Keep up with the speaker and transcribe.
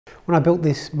When I built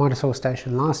this miter saw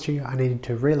station last year, I needed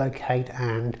to relocate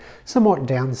and somewhat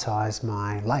downsize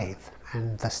my lathe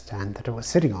and the stand that it was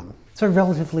sitting on. So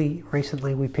relatively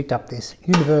recently we picked up this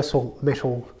universal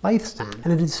metal lathe stand,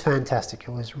 and it is fantastic.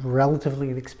 It was relatively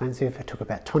inexpensive. It took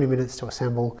about 20 minutes to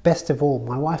assemble. Best of all,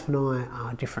 my wife and I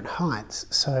are different heights,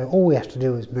 so all we have to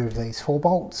do is move these 4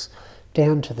 bolts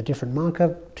down to the different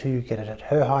marker to get it at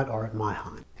her height or at my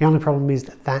height. The only problem is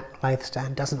that that lathe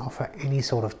stand doesn't offer any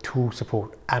sort of tool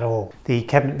support at all. The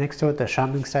cabinet next to it, the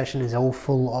sharpening station, is all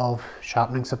full of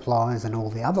sharpening supplies and all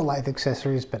the other lathe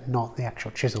accessories, but not the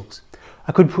actual chisels.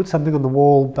 I could put something on the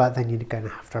wall, but then you're going to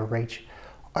have to reach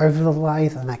over the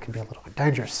lathe and that can be a little bit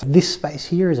dangerous. This space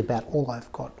here is about all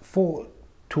I've got for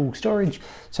tool storage.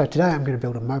 So today I'm going to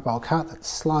build a mobile cart that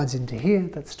slides into here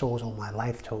that stores all my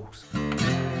lathe tools.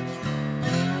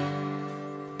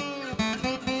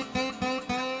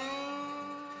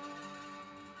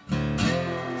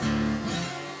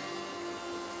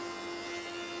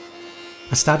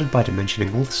 I started by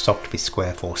dimensioning all the stock to be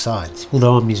square 4 sides.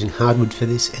 Although I'm using hardwood for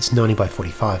this, it's 90 by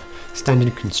 45,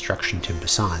 standard construction timber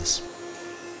size.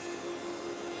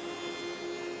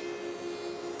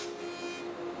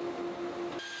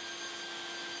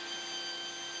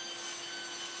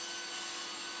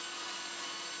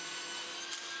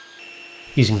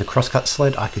 Using the crosscut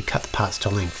sled, I could cut the parts to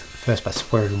length, first by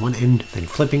squaring one end, then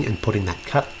flipping and putting that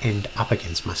cut end up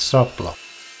against my stock block.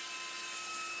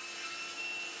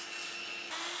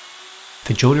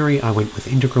 For joinery, I went with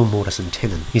integral mortise and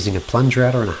tenon. Using a plunge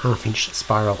router and a 1/2 inch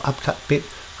spiral upcut bit,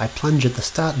 I plunge at the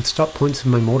start and stop points of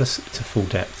my mortise to full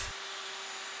depth.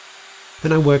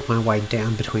 Then I work my way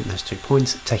down between those 2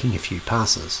 points, taking a few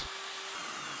passes.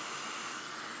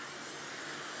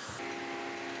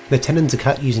 The tenons are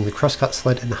cut using the crosscut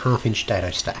sled and the 1/2 inch dado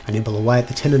stack. I nibble away at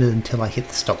the tenon until I hit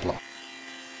the stop block.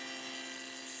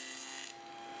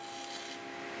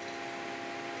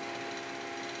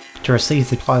 To receive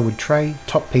the plywood tray,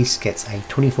 top piece gets a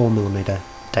 24mm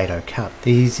dado cut.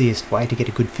 The easiest way to get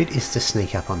a good fit is to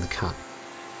sneak up on the cut.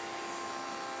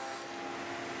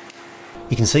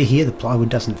 You can see here the plywood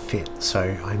doesn't fit,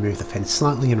 so I move the fence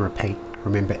slightly and repeat.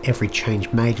 Remember, every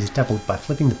change made is doubled by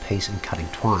flipping the piece and cutting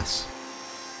twice.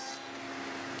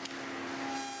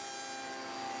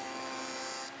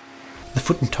 The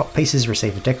foot and top pieces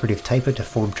receive a decorative taper to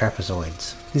form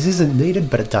trapezoids. This isn't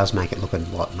needed, but it does make it look a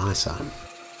lot nicer.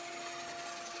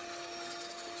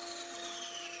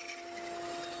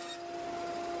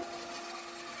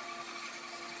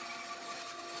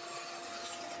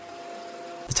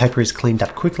 The taper is cleaned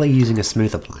up quickly using a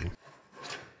smoother plane.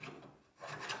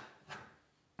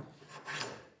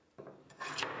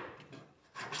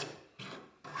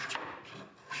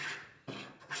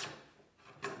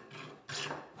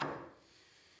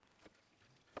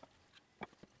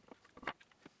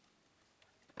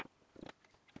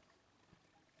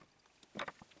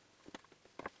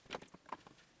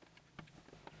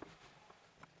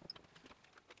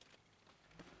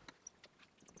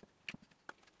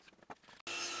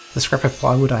 The scrap of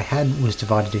plywood I had was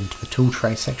divided into the tool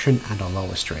tray section and a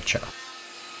lower stretcher.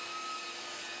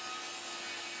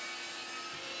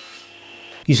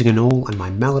 Using an awl and my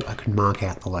mallet, I could mark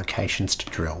out the locations to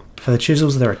drill. For the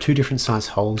chisels, there are 2 different size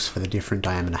holes for the different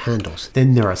diameter handles.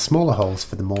 Then there are smaller holes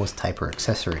for the Morse taper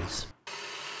accessories.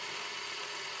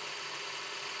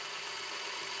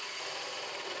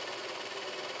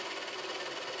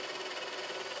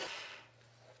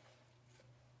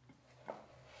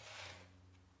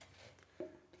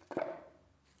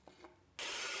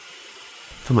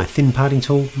 For my thin parting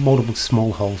tool, multiple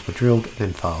small holes were drilled and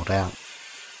then filed out.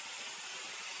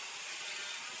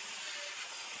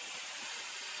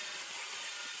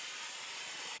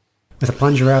 With a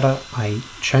plunger router, I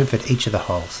chamfered each of the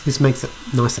holes. This makes it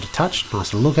nicer to touch,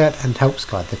 nicer to look at, and helps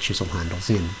guide the chisel handles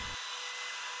in.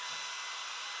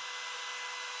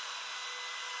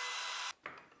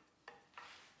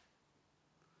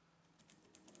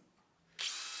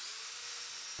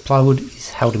 Plywood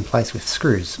is held in place with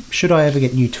screws. Should I ever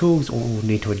get new tools or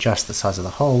need to adjust the size of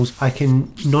the holes, I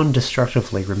can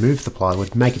non-destructively remove the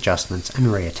plywood, make adjustments and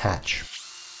reattach.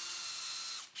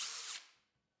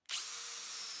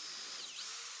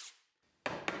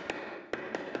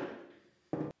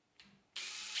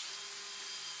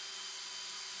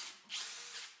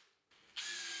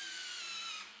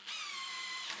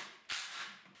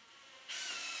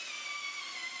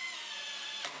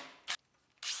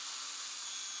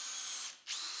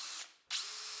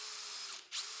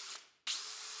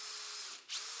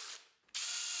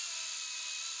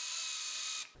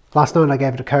 Last night I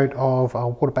gave it a coat of a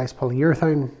water-based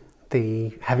polyurethane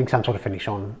having some sort of finish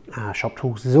on shop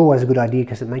tools is always a good idea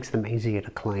because it makes them easier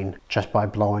to clean just by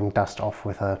blowing dust off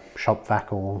with a shop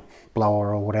vac or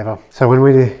blower or whatever. So when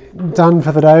we're done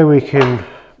for the day, we can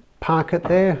park it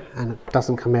there and it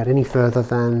doesn't come out any further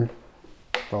than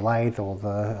the lathe or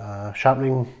the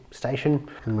sharpening station.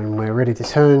 And when we're ready to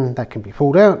turn, that can be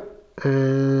pulled out,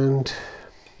 and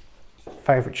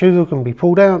favourite chisel can be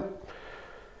pulled out.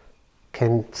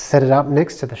 Can set it up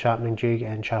next to the sharpening jig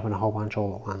and sharpen a whole bunch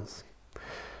all at once.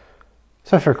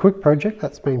 So for a quick project,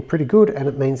 that's been pretty good, and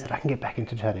it means that I can get back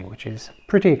into turning, which is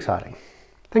pretty exciting.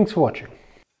 Thanks for watching.